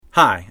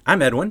Hi,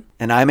 I'm Edwin.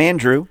 And I'm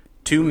Andrew.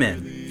 2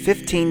 men.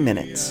 15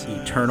 minutes.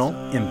 Eternal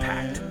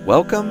impact.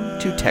 Welcome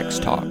to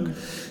Text Talk.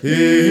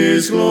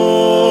 His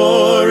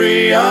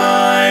glory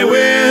I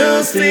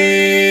will see,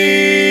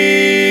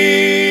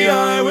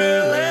 I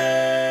will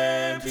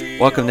empty.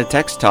 Welcome to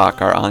Text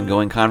Talk, our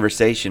ongoing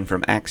conversation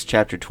from Acts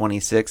chapter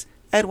 26.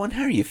 Edwin,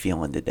 how are you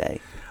feeling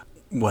today?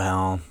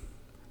 Well,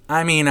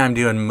 I'm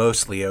doing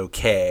mostly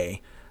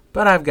okay,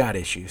 but I've got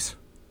issues.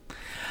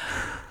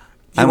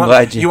 You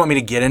want me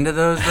to get into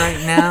those right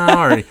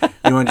now, or you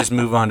want to just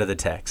move on to the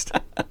text?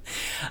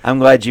 I'm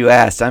glad you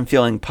asked. I'm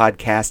feeling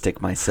podcastic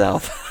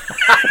myself.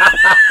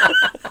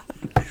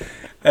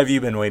 Have you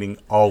been waiting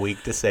all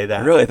week to say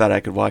that? I really thought I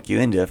could walk you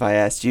into it. If I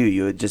asked you,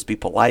 you would just be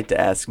polite to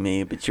ask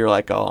me, but you're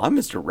like, oh, I'm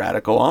Mr.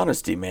 Radical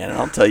Honesty, man, and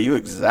I'll tell you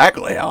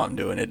exactly how I'm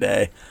doing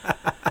today.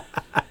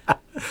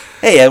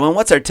 Hey, Edwin,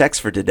 what's our text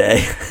for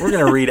today? We're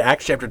going to read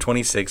Acts chapter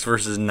 26,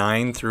 verses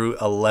 9 through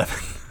 11.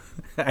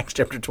 Acts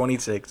chapter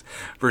 26,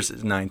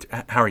 verses 9.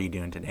 How are you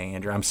doing today,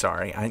 Andrew? I'm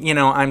sorry. I'm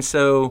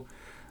so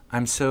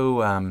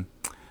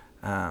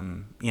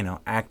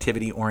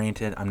activity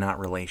oriented. I'm not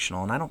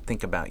relational, and I don't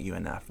think about you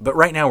enough. But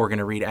right now, we're going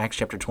to read Acts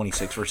chapter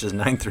 26, verses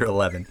 9 through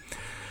 11.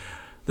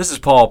 This is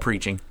Paul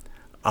preaching.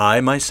 I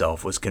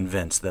myself was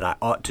convinced that I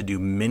ought to do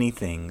many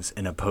things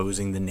in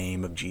opposing the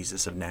name of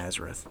Jesus of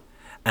Nazareth,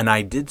 and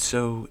I did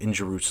so in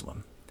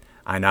Jerusalem.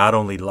 I not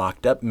only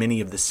locked up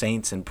many of the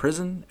saints in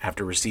prison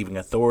after receiving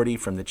authority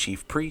from the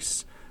chief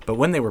priests, but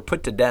when they were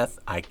put to death,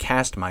 I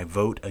cast my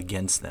vote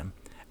against them.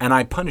 And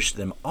I punished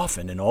them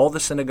often in all the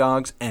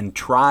synagogues and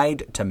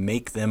tried to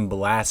make them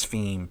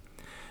blaspheme.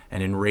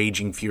 And in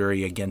raging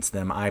fury against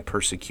them, I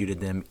persecuted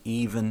them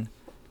even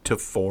to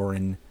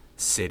foreign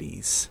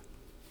cities.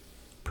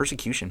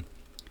 Persecution.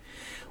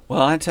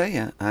 Well, I tell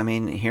you,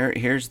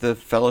 here's the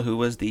fellow who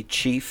was the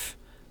chief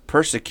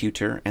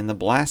persecutor and the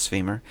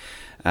blasphemer.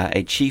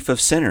 A chief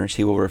of sinners,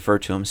 he will refer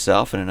to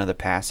himself in another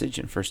passage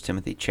in 1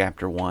 Timothy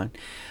chapter 1.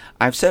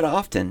 I've said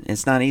often,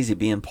 it's not easy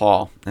being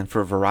Paul, and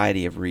for a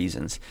variety of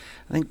reasons.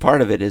 I think part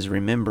of it is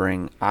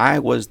remembering I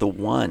was the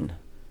one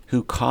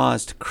who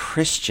caused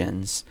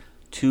Christians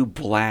to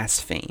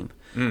blaspheme,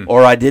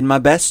 or I did my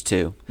best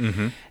to.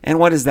 Mm-hmm. And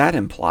what does that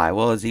imply?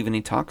 Well, as even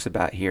he talks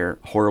about here,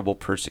 horrible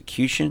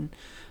persecution,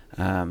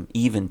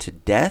 even to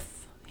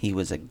death. He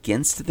was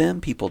against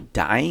them, people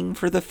dying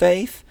for the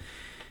faith.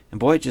 And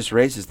boy, it just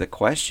raises the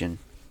question,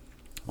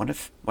 what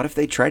if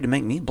they tried to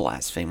make me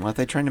blaspheme? What if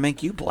they tried to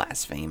make you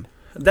blaspheme?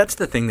 That's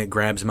the thing that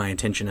grabs my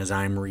attention as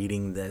I'm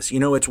reading this.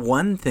 It's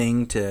one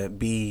thing to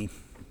be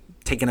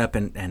taken up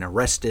and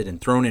arrested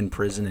and thrown in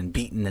prison and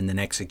beaten and then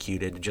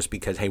executed just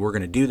because, hey, we're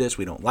going to do this.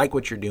 We don't like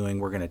what you're doing.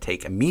 We're going to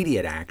take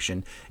immediate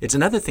action. It's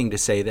another thing to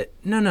say that,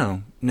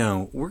 no,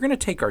 we're going to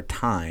take our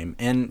time.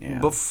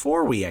 And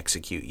before we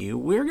execute you,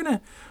 we're going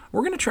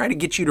to try to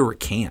get you to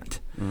recant.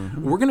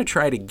 Mm-hmm. We're going to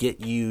try to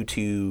get you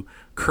to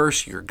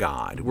curse your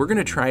God. We're going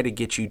to try to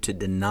get you to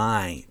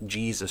deny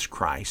Jesus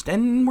Christ.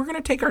 And we're going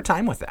to take our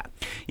time with that.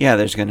 Yeah,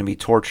 there's going to be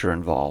torture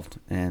involved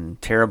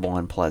and terrible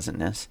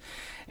unpleasantness.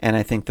 And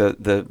I think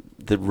the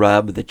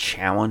rub, the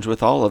challenge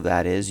with all of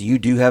that is you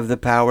do have the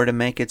power to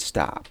make it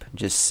stop.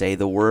 Just say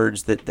the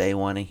words that they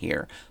want to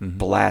hear. Mm-hmm.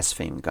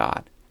 Blaspheme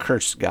God,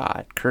 curse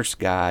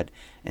God,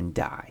 and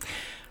die.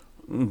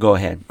 Go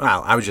ahead.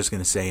 Well, I was just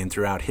going to say, and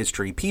throughout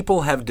history,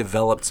 people have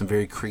developed some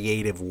very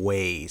creative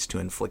ways to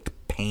inflict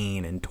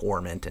pain and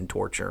torment and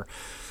torture.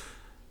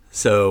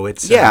 So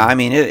it's... Yeah,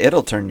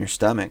 it'll turn your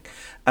stomach.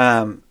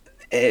 To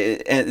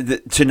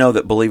know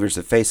that believers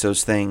have faced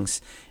those things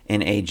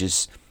in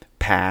ages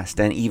past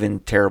and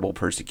even terrible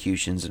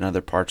persecutions in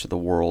other parts of the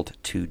world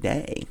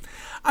today.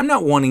 I'm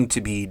not wanting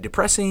to be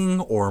depressing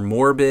or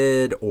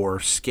morbid or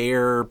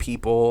scare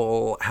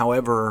people.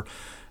 However,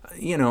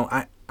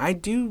 I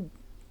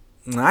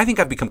think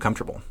I've become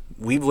comfortable.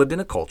 We've lived in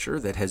a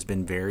culture that has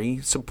been very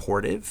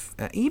supportive.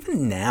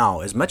 Even now,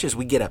 as much as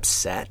we get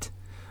upset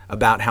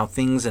about how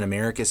things in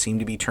America seem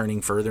to be turning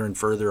further and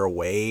further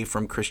away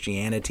from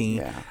Christianity.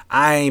 Yeah.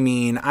 I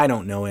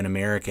don't know in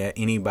America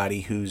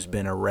anybody who's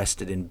been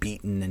arrested and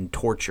beaten and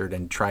tortured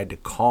and tried to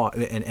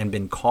and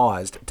been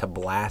caused to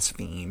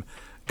blaspheme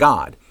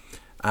God.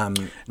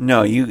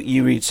 No,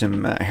 you read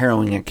some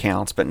harrowing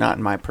accounts, but not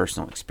in my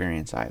personal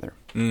experience either.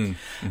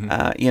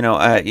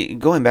 Mm-hmm.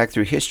 Going back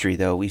through history,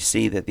 though, we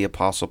see that the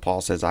Apostle Paul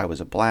says, I was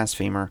a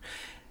blasphemer,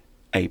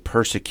 a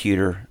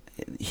persecutor.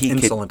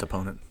 Insolent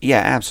opponent.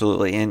 Yeah,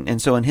 absolutely.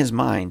 And so in his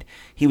mind,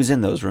 he was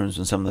in those rooms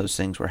when some of those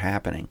things were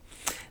happening.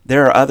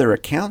 There are other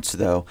accounts,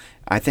 though.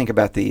 I think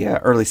about the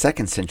early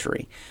 2nd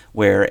century,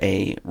 where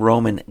a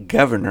Roman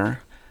governor,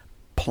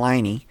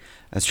 Pliny,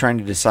 was trying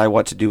to decide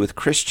what to do with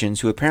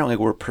Christians who apparently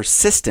were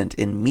persistent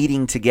in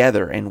meeting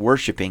together and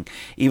worshiping,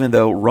 even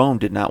though Rome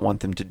did not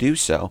want them to do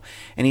so.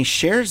 And he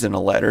shares in a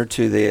letter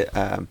to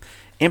the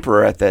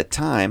emperor at that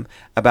time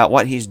about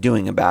what he's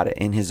doing about it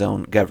in his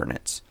own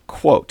governance.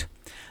 Quote,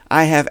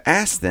 I have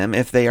asked them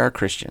if they are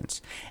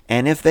Christians,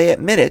 and if they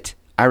admit it,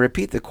 I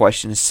repeat the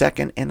question a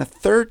second and a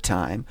third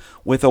time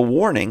with a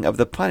warning of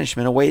the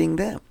punishment awaiting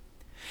them.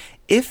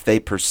 If they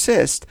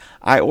persist,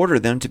 I order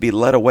them to be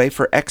led away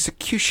for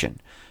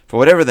execution. For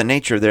whatever the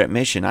nature of their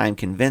admission, I am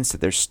convinced that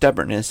their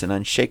stubbornness and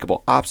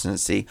unshakable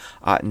obstinacy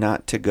ought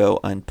not to go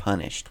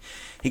unpunished.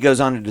 He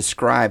goes on to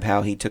describe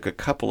how he took a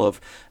couple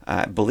of,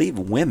 I believe,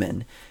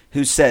 women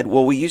who said,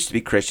 well, we used to be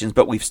Christians,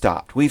 but we've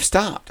stopped. We've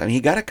stopped. I mean, he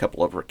got a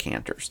couple of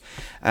recanters.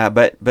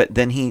 But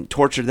then he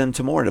tortured them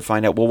to more to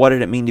find out, well, what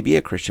did it mean to be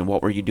a Christian?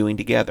 What were you doing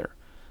together?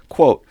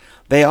 Quote,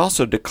 they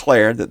also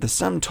declared that the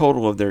sum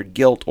total of their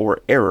guilt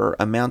or error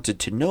amounted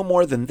to no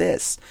more than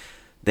this.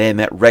 They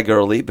met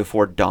regularly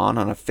before dawn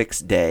on a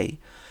fixed day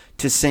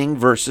to sing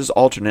verses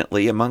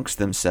alternately amongst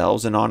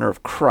themselves in honor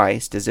of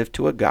Christ as if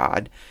to a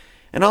god,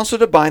 and also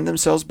to bind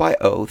themselves by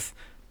oath,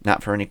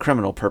 not for any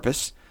criminal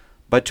purpose,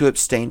 but to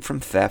abstain from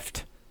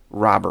theft,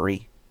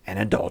 robbery, and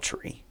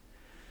adultery.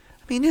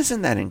 I mean,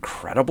 isn't that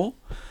incredible?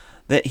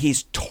 That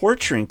he's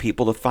torturing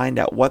people to find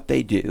out what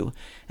they do,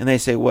 and they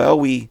say, well,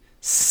 we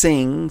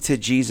sing to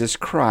Jesus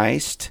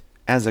Christ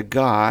as a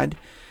god,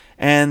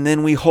 and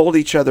then we hold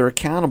each other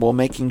accountable,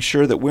 making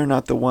sure that we're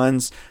not the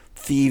ones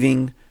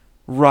thieving,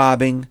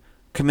 robbing,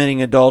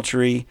 committing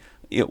adultery.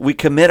 We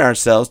commit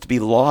ourselves to be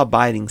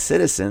law-abiding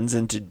citizens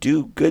and to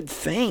do good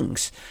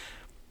things.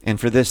 And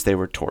for this they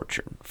were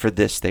tortured. For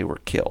this they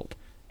were killed.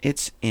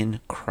 It's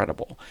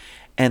incredible.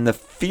 And the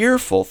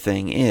fearful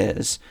thing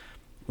is,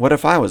 what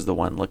if I was the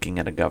one looking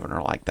at a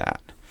governor like that?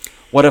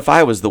 What if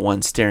I was the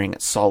one staring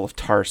at Saul of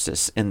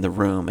Tarsus in the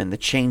room and the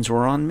chains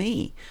were on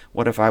me?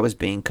 What if I was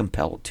being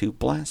compelled to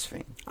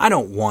blaspheme? I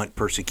don't want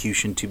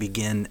persecution to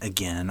begin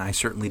again. I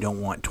certainly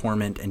don't want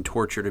torment and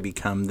torture to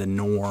become the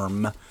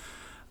norm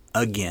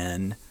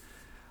again.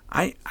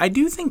 I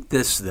do think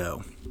this,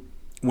 though.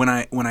 When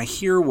I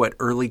hear what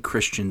early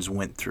Christians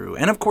went through,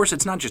 and of course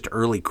it's not just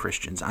early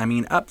Christians. I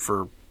mean, up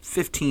for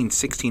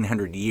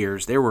 1600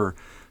 years, there were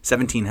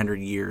 1700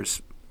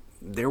 years,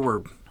 there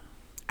were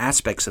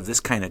aspects of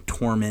this kind of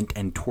torment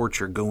and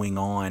torture going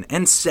on.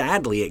 And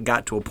sadly, it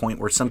got to a point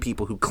where some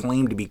people who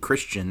claimed to be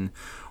Christian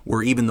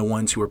were even the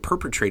ones who were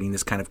perpetrating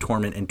this kind of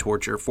torment and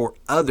torture for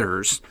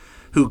others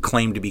who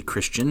claimed to be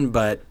Christian,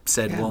 but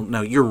said, well,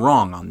 no, you're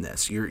wrong on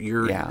this. You're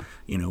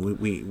you know,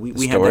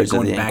 we had that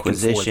going back and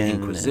forth.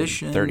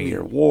 Inquisition,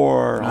 30-Year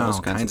War, all those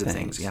kinds of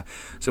things. Yeah.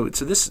 So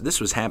this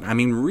was happening. I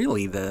mean,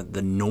 really,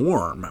 the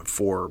norm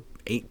for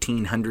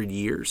 1800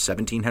 years,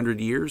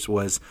 1700 years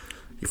was,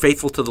 you're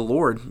faithful to the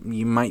Lord,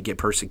 you might get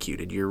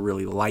persecuted. You're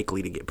really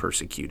likely to get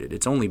persecuted.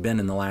 It's only been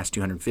in the last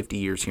 250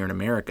 years here in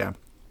America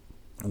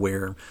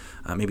where,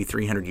 maybe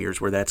 300 years,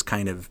 where that's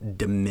kind of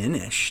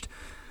diminished.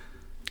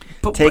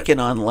 Taken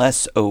on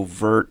less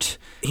overt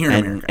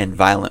and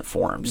violent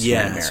forms.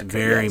 Yes,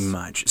 very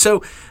much.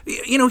 So,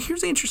 you know,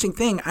 here's the interesting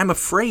thing. I'm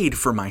afraid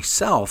for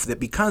myself that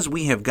because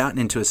we have gotten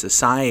into a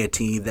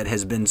society that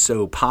has been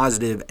so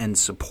positive and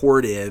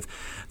supportive,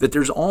 that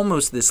there's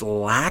almost this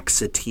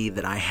laxity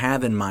that I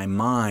have in my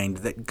mind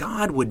that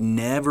God would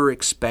never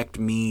expect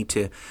me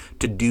to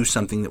do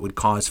something that would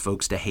cause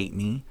folks to hate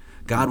me.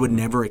 God would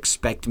never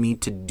expect me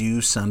to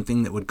do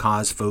something that would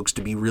cause folks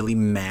to be really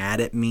mad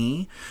at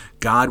me.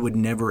 God would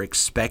never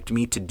expect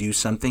me to do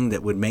something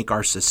that would make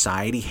our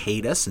society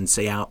hate us and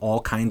say all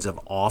kinds of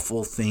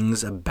awful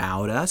things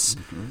about us.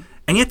 Mm-hmm.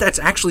 And yet that's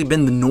actually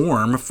been the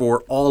norm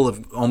for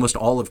almost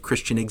all of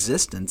Christian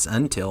existence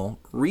until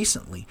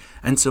recently.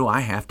 And so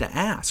I have to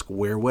ask,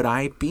 where would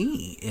I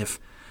be if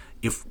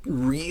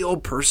real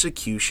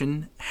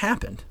persecution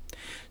happened?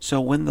 So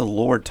when the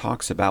Lord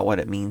talks about what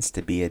it means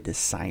to be a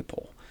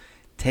disciple,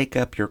 take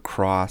up your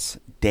cross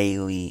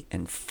daily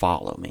and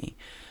follow me.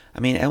 I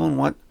mean, Ellen,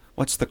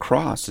 what's the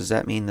cross? Does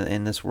that mean that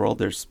in this world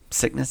there's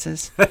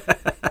sicknesses?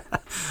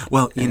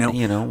 Well,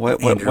 Andrew,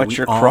 what's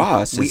your all,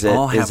 cross? We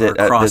all have our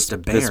cross to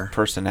bear. This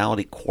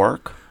personality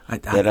quirk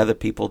that other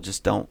people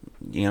just don't,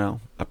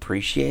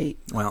 appreciate?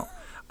 Well,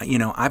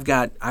 I've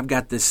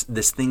got this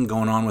thing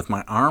going on with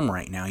my arm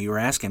right now. You were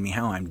asking me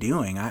how I'm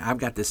doing. I've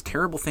got this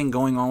terrible thing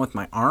going on with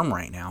my arm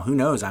right now. Who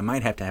knows? I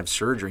might have to have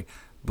surgery.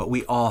 But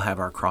we all have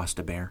our cross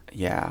to bear.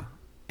 Yeah.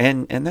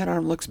 And that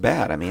arm looks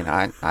bad. I mean,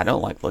 I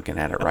don't like looking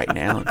at it right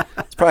now.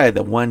 It's probably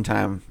the one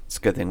time. It's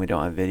a good thing we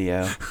don't have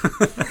video.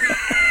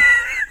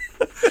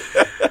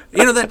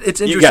 That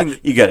it's interesting.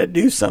 You got to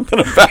do something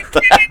about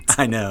that.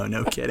 I know,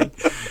 no kidding.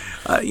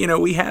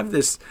 We have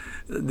this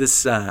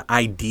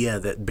idea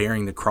that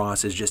bearing the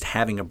cross is just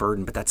having a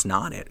burden, but that's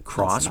not it.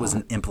 Cross was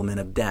an implement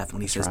of death.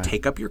 When he says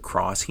take up your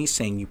cross, he's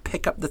saying you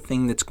pick up the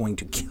thing that's going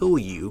to kill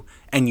you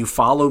and you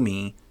follow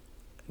me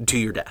to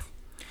your death.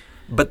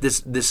 But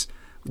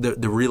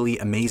the really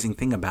amazing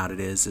thing about it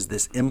is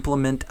this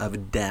implement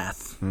of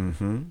death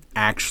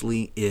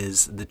actually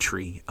is the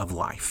tree of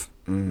life.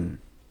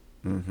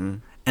 Mm-hmm.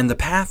 And the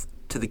path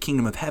to the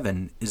kingdom of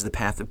heaven is the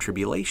path of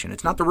tribulation.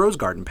 It's not the rose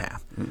garden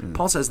path. Mm-mm.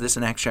 Paul says this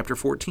in Acts chapter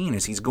 14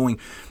 as he's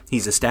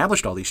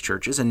established all these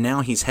churches, and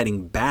now he's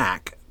heading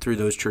back through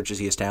those churches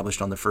he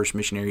established on the first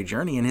missionary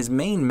journey. And his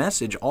main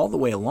message all the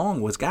way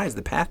along was, guys,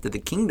 the path to the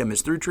kingdom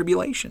is through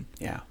tribulation.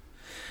 Yeah.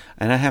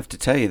 And I have to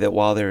tell you that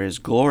while there is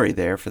glory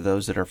there for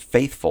those that are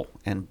faithful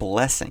and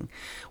blessing,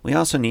 we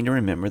also need to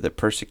remember that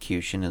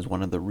persecution is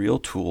one of the real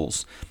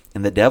tools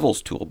in the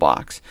devil's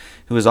toolbox,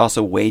 who is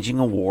also waging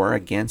a war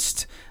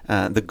against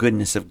the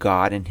goodness of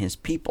God and his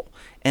people.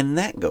 And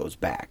that goes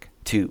back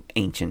to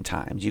ancient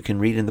times. You can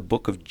read in the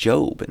book of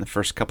Job in the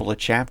first couple of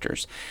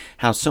chapters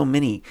how so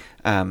many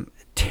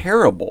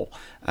terrible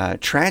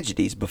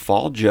tragedies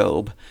befall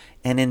Job.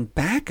 And in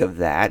back of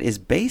that is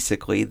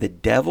basically the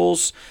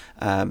devil's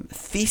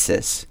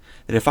thesis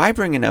that if I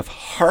bring enough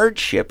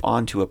hardship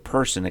onto a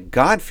person, a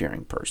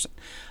God-fearing person,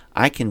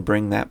 I can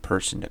bring that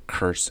person to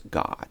curse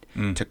God,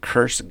 to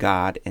curse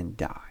God and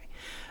die.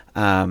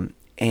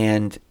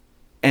 And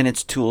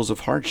it's tools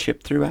of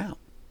hardship throughout.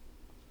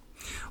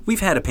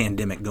 We've had a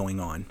pandemic going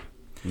on.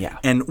 Yeah.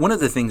 And one of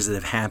the things that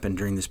have happened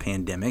during this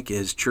pandemic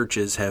is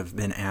churches have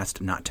been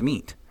asked not to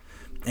meet.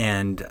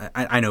 And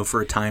I know for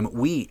a time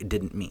we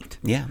didn't meet.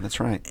 Yeah, that's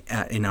right.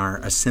 In our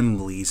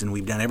assemblies, and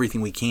we've done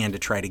everything we can to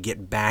try to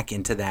get back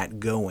into that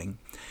going.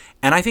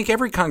 And I think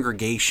every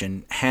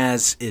congregation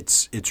has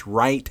its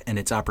right and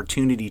its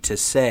opportunity to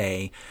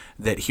say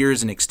that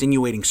here's an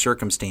extenuating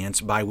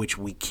circumstance by which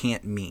we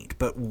can't meet.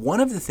 But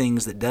one of the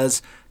things that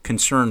does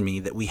concern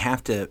me that we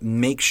have to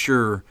make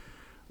sure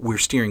we're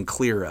steering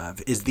clear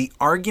of is the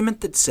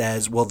argument that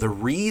says, well, the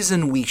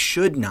reason we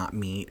should not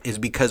meet is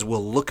because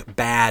we'll look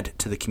bad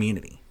to the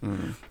community.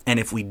 Mm-hmm. And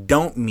if we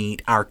don't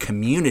meet, our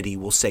community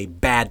will say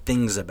bad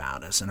things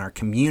about us and our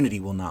community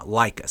will not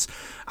like us.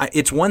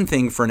 It's one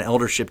thing for an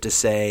eldership to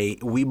say,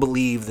 we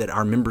believe that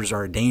our members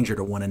are a danger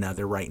to one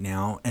another right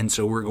now, and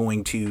so we're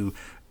going to,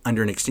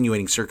 under an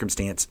extenuating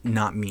circumstance,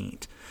 not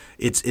meet.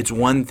 It's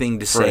one thing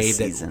to say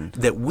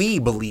that we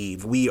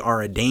believe we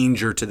are a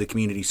danger to the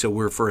community, so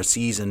we're for a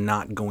season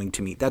not going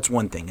to meet. That's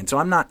one thing. And so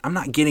I'm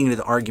not getting into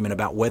the argument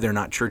about whether or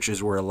not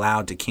churches were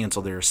allowed to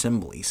cancel their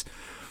assemblies.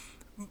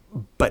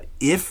 But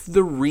if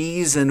the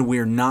reason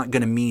we're not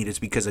going to meet is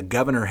because a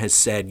governor has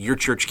said your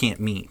church can't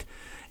meet,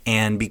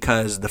 and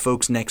because the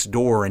folks next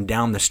door and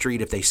down the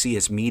street, if they see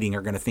us meeting,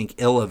 are going to think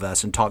ill of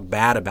us and talk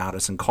bad about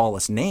us and call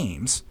us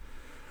names,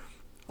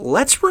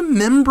 let's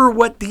remember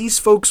what these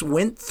folks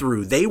went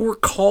through. They were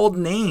called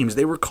names.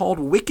 They were called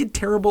wicked,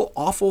 terrible,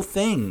 awful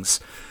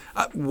things.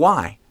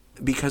 Why?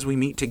 Because we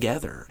meet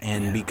together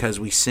and because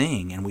we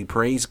sing and we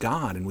praise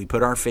God and we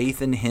put our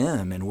faith in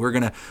Him, and we're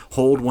going to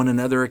hold one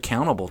another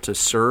accountable to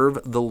serve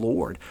the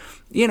Lord.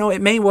 You know,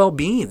 it may well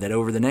be that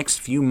over the next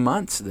few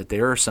months that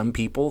there are some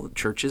people,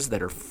 churches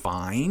that are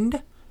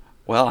fined.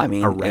 Well, I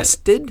mean,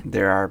 arrested.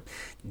 There are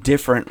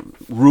different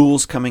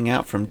rules coming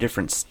out from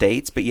different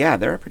states, but yeah,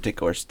 there are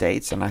particular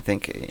states, and I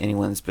think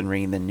anyone that's been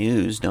reading the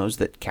news knows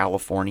that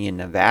California and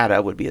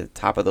Nevada would be at the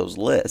top of those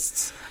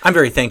lists. I'm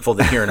very thankful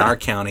that here in our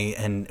county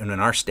and in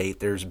our state,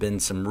 there's been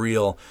some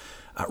real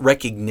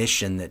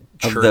recognition that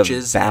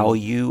churches, of the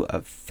value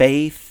of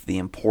faith, the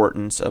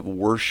importance of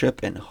worship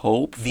and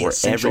hope the for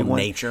essential everyone,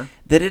 nature,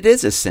 that it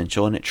is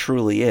essential, and it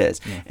truly is.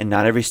 Yeah. And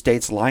not every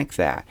state's like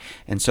that.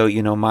 And so,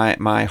 you know,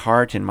 my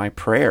heart and my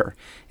prayer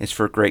is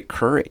for great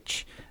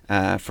courage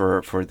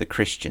for the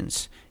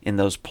Christians in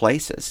those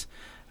places,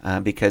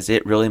 because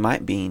it really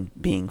might mean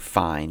being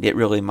fined. It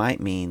really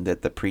might mean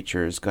that the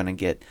preacher is going to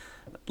get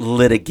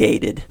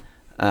litigated,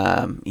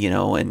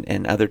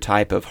 and other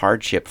type of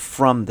hardship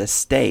from the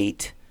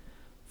state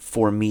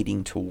for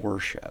meeting to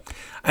worship.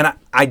 And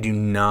I do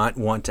not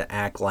want to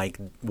act like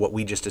what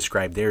we just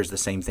described there is the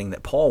same thing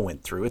that Paul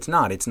went through. It's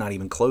not. It's not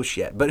even close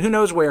yet. But who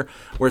knows where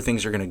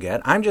things are going to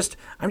get. I'm just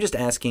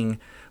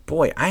asking,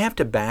 boy, I have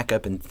to back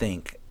up and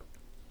think.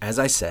 As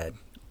I said,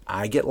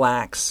 I get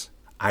lax,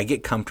 I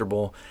get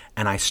comfortable,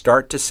 and I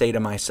start to say to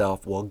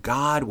myself, well,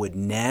 God would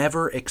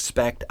never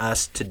expect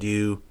us to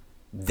do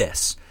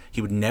this. He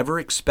would never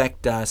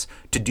expect us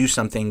to do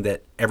something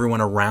that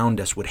everyone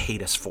around us would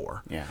hate us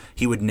for. Yeah.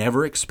 He would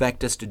never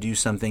expect us to do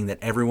something that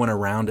everyone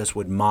around us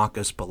would mock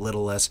us,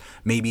 belittle us,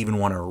 maybe even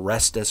want to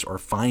arrest us or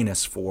fine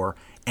us for.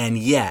 And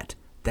yet,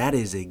 that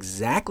is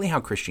exactly how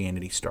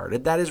Christianity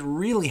started. That is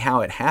really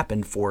how it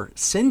happened for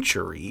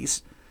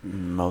centuries.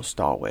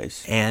 Most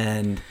always.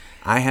 And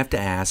I have to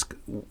ask,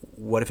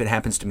 what if it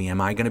happens to me?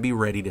 Am I going to be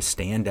ready to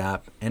stand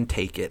up and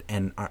take it?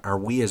 And are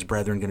we as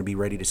brethren going to be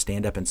ready to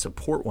stand up and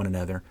support one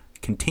another,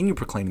 continue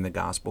proclaiming the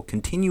gospel,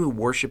 continue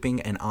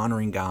worshiping and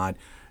honoring God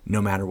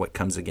no matter what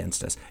comes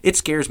against us? It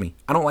scares me.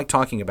 I don't like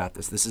talking about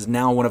this. This is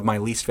now one of my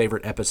least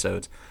favorite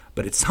episodes,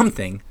 but it's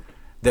something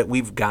that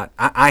we've got,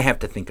 I have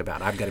to think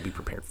about. I've got to be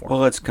prepared for.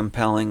 Well, it's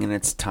compelling and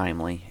it's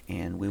timely,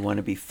 and we want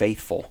to be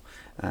faithful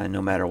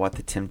no matter what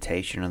the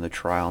temptation or the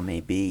trial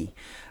may be.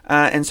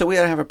 And so we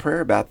ought to have a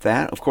prayer about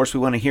that. Of course, we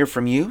want to hear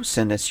from you.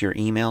 Send us your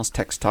emails,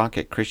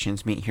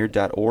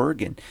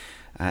 texttalk@christiansmeethere.org, and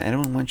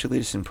anyone, why don't you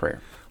lead us in prayer?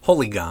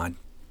 Holy God,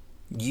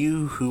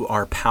 you who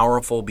are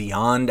powerful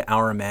beyond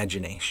our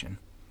imagination,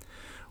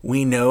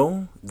 we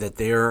know that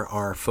there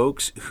are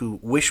folks who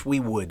wish we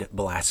would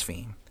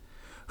blaspheme,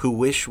 who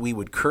wish we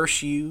would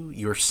curse you,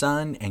 your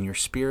Son, and your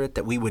Spirit,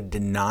 that we would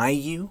deny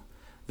you,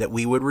 that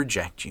we would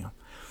reject you,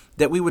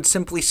 that we would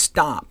simply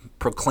stop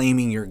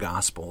proclaiming your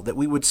gospel, that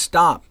we would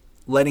stop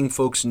letting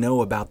folks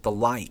know about the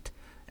light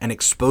and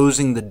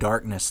exposing the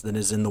darkness that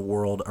is in the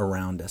world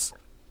around us.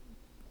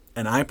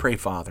 And I pray,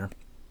 Father,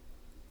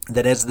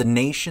 that as the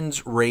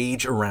nations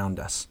rage around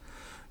us,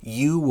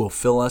 you will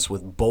fill us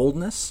with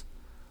boldness,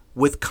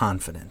 with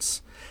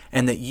confidence,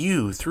 and that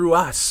you, through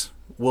us,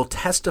 will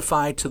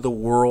testify to the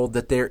world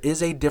that there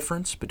is a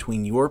difference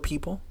between your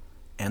people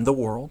and the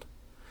world,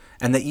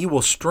 and that you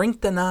will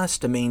strengthen us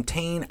to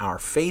maintain our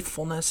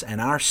faithfulness and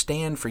our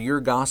stand for your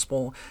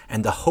gospel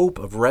and the hope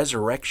of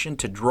resurrection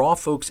to draw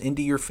folks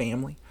into your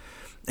family.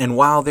 And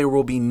while there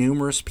will be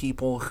numerous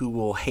people who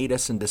will hate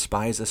us and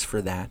despise us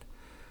for that,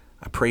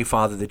 I pray,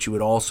 Father, that you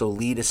would also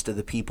lead us to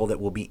the people that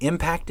will be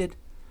impacted,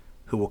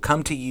 who will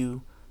come to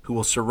you, who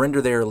will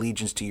surrender their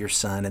allegiance to your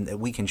Son, and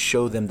that we can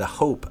show them the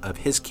hope of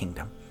his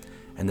kingdom,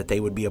 and that they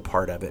would be a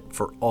part of it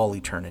for all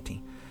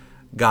eternity.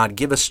 God,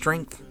 give us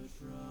strength,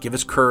 give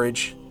us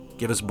courage,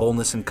 give us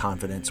boldness and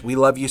confidence. We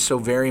love you so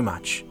very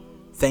much.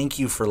 Thank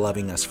you for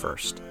loving us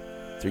first.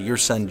 Through your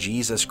Son,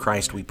 Jesus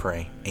Christ, we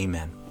pray.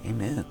 Amen.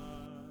 Amen.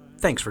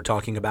 Thanks for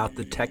talking about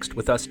the text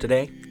with us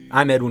today.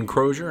 I'm Edwin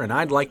Crozier, and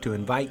I'd like to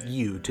invite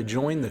you to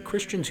join the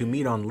Christians who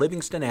meet on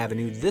Livingston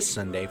Avenue this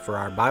Sunday for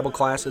our Bible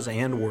classes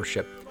and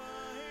worship.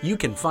 You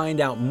can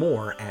find out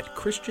more at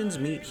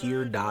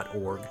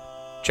christiansmeethere.org.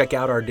 Check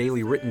out our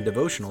daily written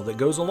devotional that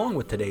goes along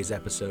with today's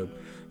episode.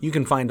 You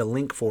can find a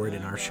link for it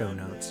in our show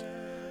notes.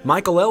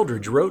 Michael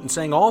Eldridge wrote and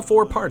sang all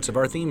 4 parts of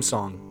our theme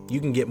song.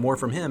 You can get more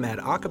from him at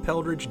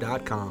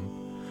acapeldridge.com.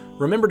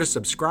 Remember to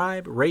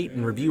subscribe, rate,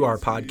 and review our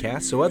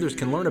podcast so others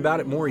can learn about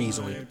it more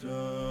easily.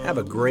 Have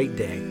a great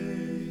day.